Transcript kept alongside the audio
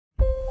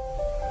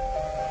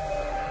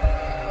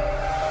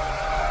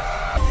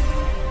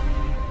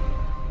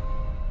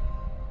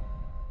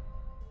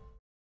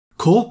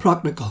Core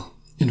Practical,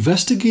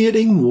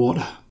 Investigating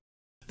Water.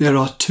 There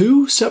are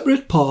two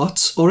separate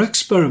parts or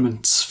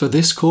experiments for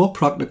this core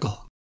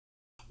practical.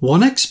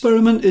 One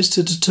experiment is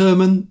to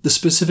determine the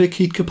specific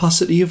heat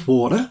capacity of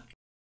water,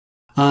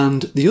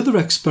 and the other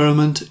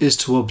experiment is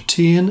to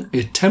obtain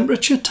a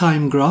temperature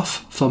time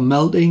graph for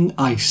melting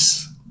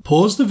ice.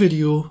 Pause the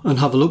video and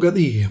have a look at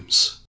the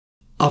aims.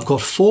 I've got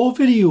 4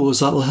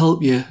 videos that will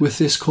help you with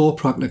this core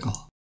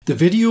practical. The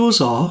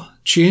videos are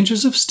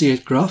changes of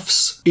state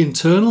graphs,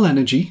 internal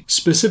energy,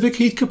 specific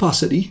heat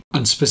capacity,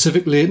 and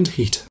specific latent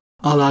heat.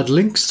 I'll add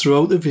links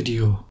throughout the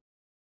video.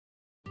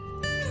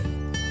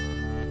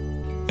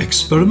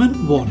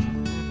 Experiment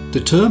 1.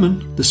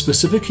 Determine the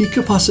specific heat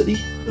capacity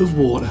of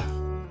water.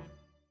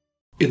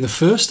 In the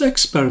first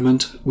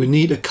experiment, we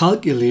need to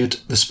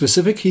calculate the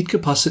specific heat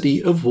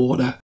capacity of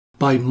water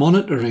by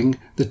monitoring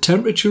the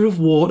temperature of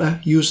water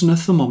using a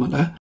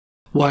thermometer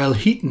while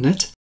heating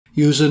it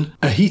using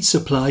a heat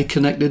supply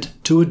connected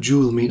to a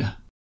joule meter.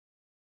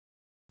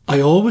 I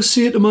always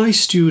say to my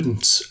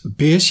students,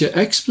 base your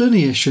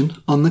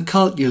explanation on the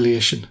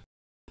calculation,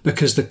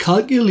 because the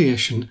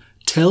calculation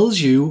tells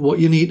you what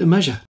you need to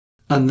measure,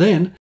 and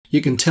then you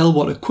can tell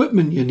what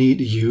equipment you need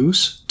to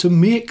use to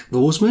make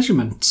those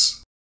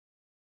measurements.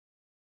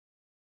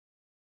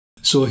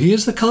 So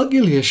here's the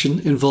calculation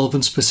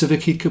involving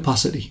specific heat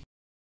capacity.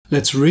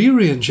 Let's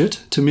rearrange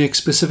it to make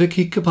specific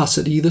heat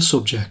capacity the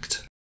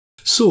subject.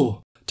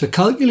 So, to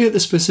calculate the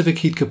specific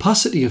heat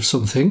capacity of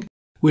something,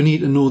 we need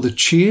to know the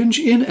change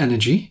in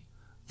energy,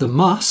 the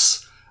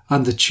mass,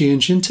 and the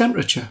change in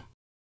temperature.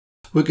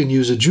 We can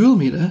use a joule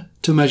meter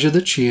to measure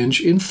the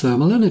change in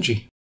thermal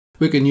energy.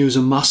 We can use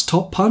a mass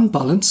top pan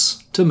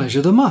balance to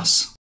measure the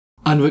mass.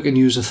 And we can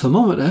use a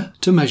thermometer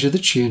to measure the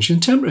change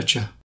in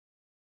temperature.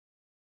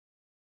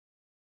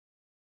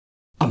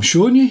 I'm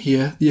showing you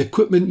here the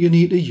equipment you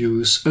need to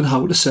use and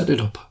how to set it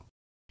up.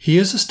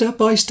 Here's a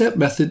step-by-step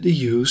method to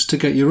use to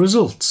get your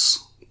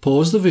results.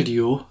 Pause the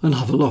video and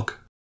have a look.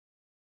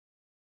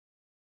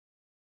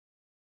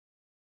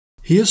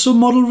 Here's some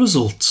model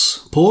results.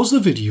 Pause the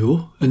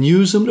video and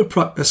use them to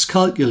practice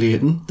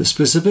calculating the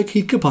specific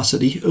heat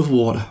capacity of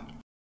water.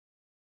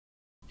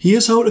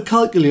 Here's how to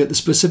calculate the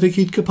specific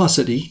heat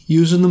capacity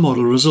using the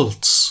model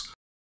results.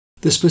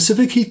 The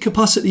specific heat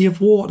capacity of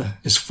water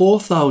is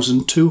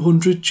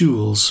 4,200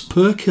 joules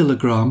per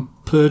kilogram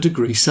per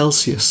degree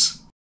Celsius.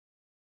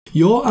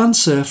 Your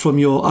answer from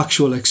your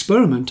actual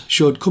experiment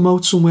should come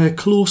out somewhere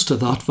close to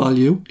that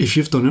value if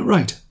you've done it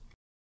right.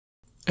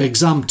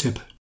 Exam tip.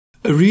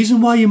 A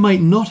reason why you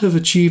might not have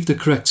achieved the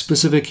correct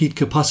specific heat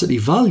capacity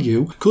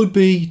value could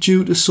be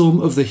due to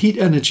some of the heat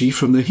energy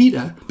from the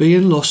heater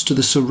being lost to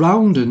the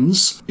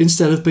surroundings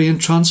instead of being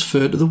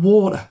transferred to the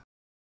water.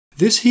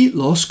 This heat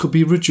loss could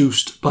be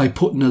reduced by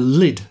putting a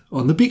lid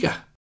on the beaker.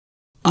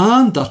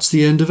 And that's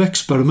the end of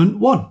experiment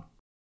 1.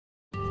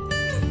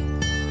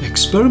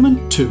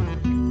 Experiment 2.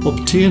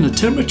 Obtain a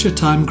temperature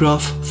time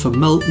graph for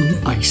melting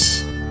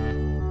ice.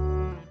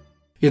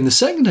 In the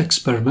second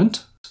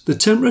experiment, the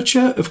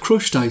temperature of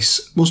crushed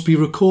ice must be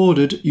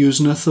recorded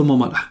using a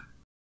thermometer.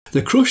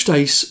 The crushed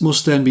ice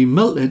must then be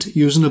melted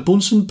using a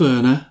Bunsen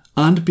burner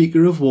and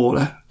beaker of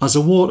water as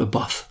a water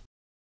bath.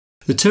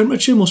 The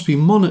temperature must be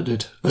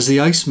monitored as the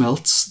ice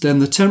melts, then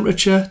the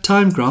temperature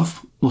time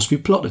graph must be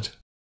plotted.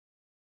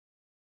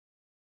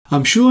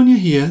 I'm showing you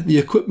here the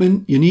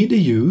equipment you need to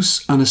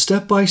use and a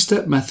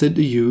step-by-step method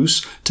to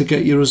use to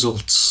get your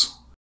results.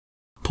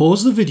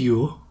 Pause the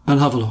video and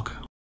have a look.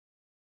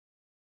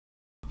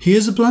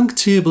 Here's a blank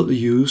table to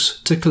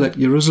use to collect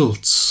your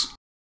results.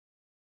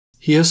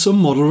 Here's some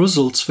model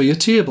results for your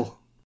table.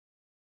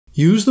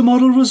 Use the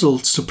model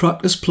results to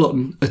practice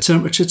plotting a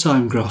temperature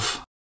time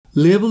graph.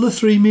 Label the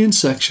 3 main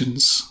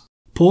sections.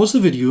 Pause the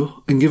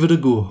video and give it a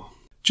go.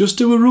 Just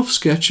do a rough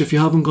sketch if you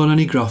haven't got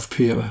any graph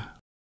paper.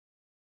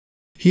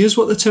 Here's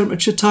what the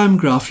temperature time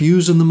graph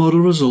using the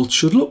model results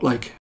should look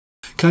like.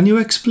 Can you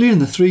explain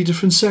the 3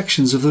 different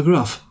sections of the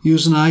graph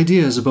using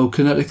ideas about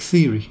kinetic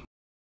theory?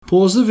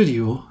 Pause the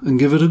video and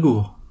give it a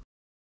go.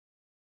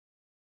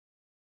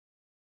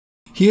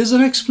 Here's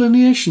an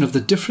explanation of the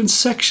different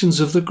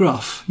sections of the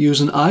graph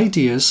using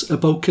ideas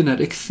about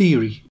kinetic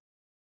theory.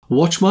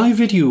 Watch my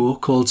video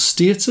called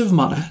States of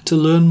Matter to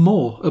learn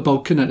more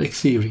about kinetic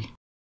theory.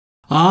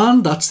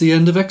 And that's the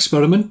end of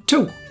experiment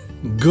 2.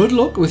 Good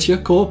luck with your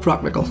core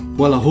practical.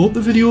 Well, I hope the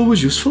video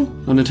was useful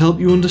and it helped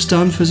you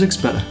understand physics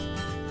better.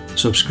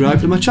 Subscribe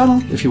to my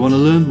channel if you want to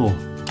learn more.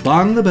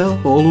 Bang the bell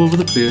all over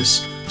the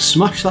place,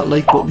 smash that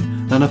like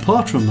button, and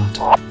apart from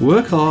that,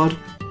 work hard,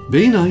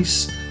 be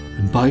nice,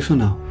 and bye for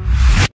now.